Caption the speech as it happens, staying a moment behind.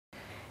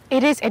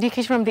It is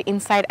education from the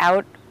inside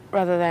out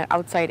rather than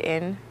outside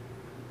in.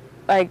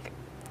 Like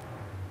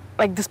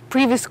this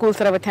previous schools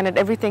that I've attended,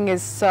 everything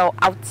is so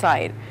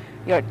outside.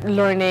 You're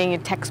learning, your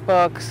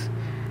textbooks.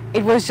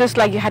 It was just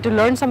like you had to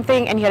learn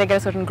something and you had to get a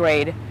certain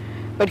grade.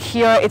 But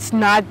here it's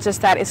not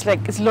just that, it's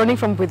like it's learning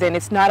from within.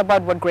 It's not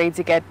about what grades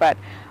you get, but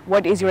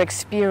what is your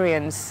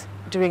experience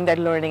during that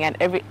learning,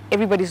 and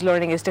everybody's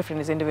learning is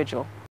different, is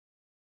individual.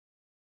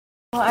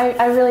 Well,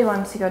 I really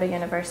wanted to go to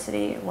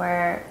university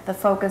where the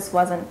focus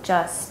wasn't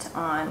just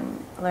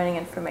on learning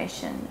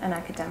information and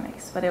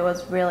academics, but it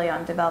was really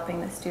on developing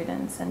the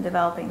students and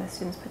developing the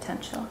students'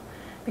 potential.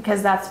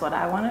 Because that's what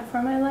I wanted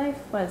for my life,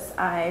 was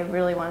I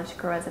really wanted to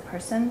grow as a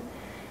person,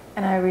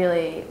 and I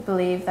really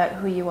believe that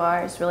who you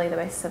are is really the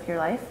basis of your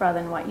life rather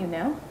than what you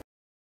know.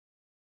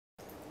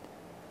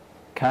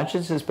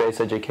 Consciousness-based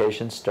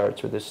education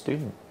starts with the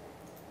student.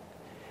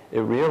 It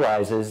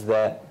realizes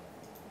that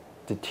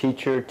the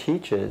teacher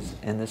teaches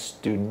and the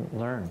student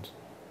learns.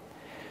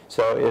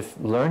 So if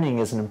learning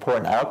is an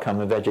important outcome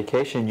of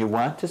education, you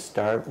want to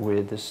start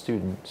with the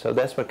student. So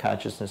that's what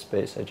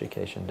consciousness-based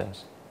education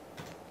does.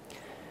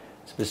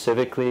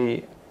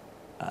 Specifically,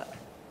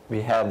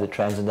 we have the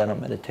Transcendental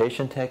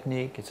Meditation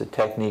technique. It's a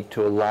technique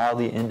to allow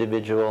the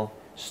individual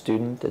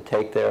student to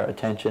take their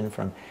attention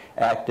from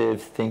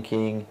active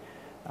thinking,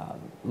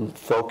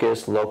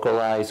 focused,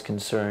 localized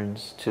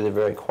concerns to the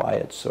very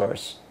quiet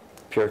source,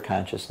 pure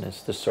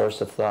consciousness, the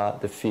source of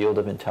thought, the field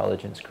of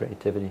intelligence,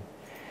 creativity.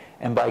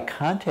 And by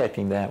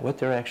contacting that, what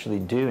they're actually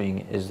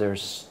doing is they're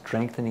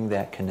strengthening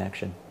that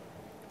connection.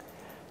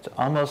 It's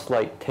almost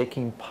like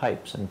taking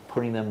pipes and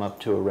putting them up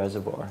to a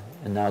reservoir,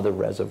 and now the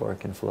reservoir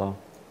can flow.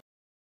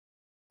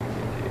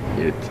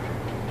 It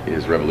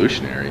is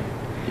revolutionary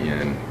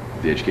in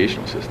the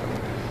educational system.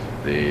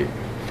 They're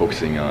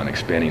focusing on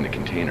expanding the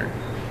container,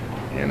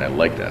 and I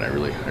like that. I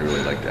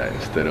really like that.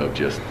 Instead of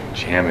just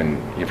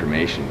jamming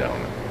information down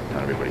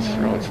everybody's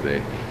throats,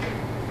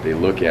 they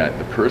look at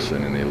the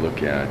person and they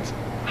look at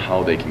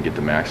how they can get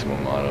the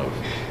maximum out of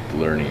the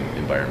learning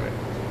environment.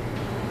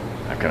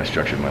 I've kind of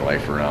structured my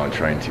life around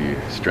trying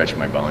to stretch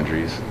my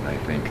boundaries. I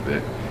think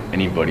that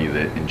anybody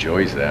that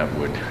enjoys that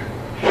would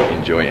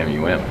enjoy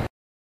MUM.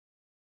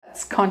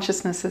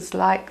 Consciousness is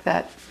like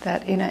that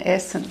inner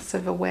essence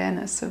of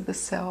awareness of the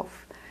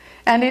self.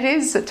 And it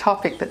is a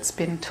topic that's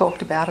been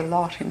talked about a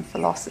lot in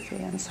philosophy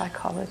and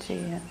psychology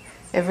and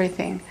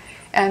everything.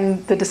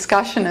 And the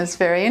discussion is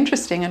very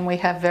interesting, and we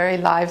have very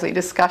lively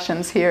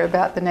discussions here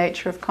about the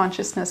nature of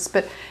consciousness.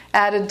 But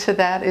added to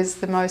that is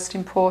the most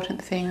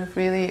important thing of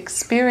really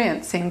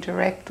experiencing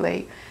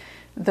directly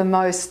the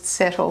most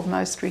settled,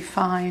 most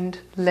refined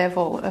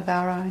level of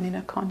our own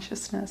inner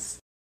consciousness.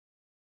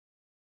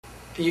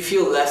 You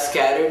feel less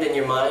scattered in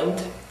your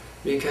mind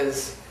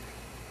because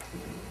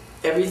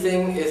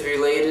everything is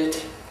related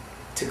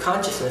to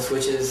consciousness,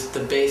 which is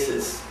the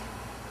basis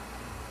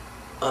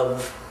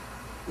of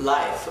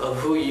life, of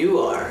who you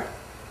are.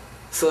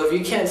 So if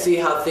you can't see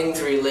how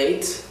things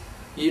relate,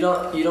 you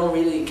don't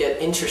really get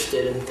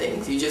interested in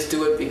things. You just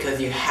do it because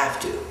you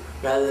have to,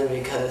 rather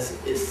than because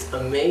it's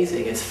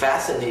amazing, it's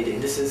fascinating.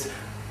 This is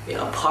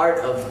a part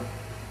of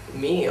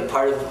me, a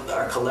part of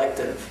our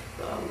collective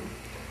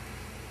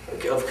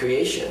of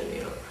creation.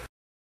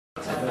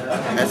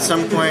 At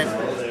some point,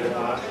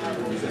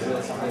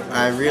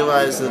 I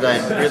realized that I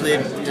really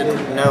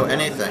didn't know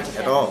anything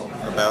at all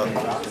about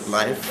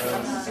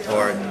life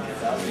or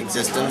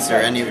existence or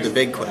any of the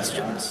big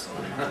questions,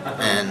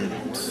 and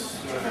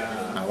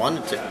I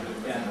wanted to.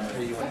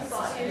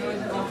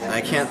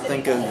 I can't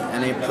think of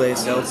any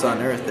place else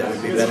on earth that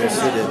would be better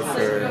suited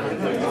for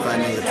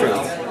finding the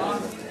truth.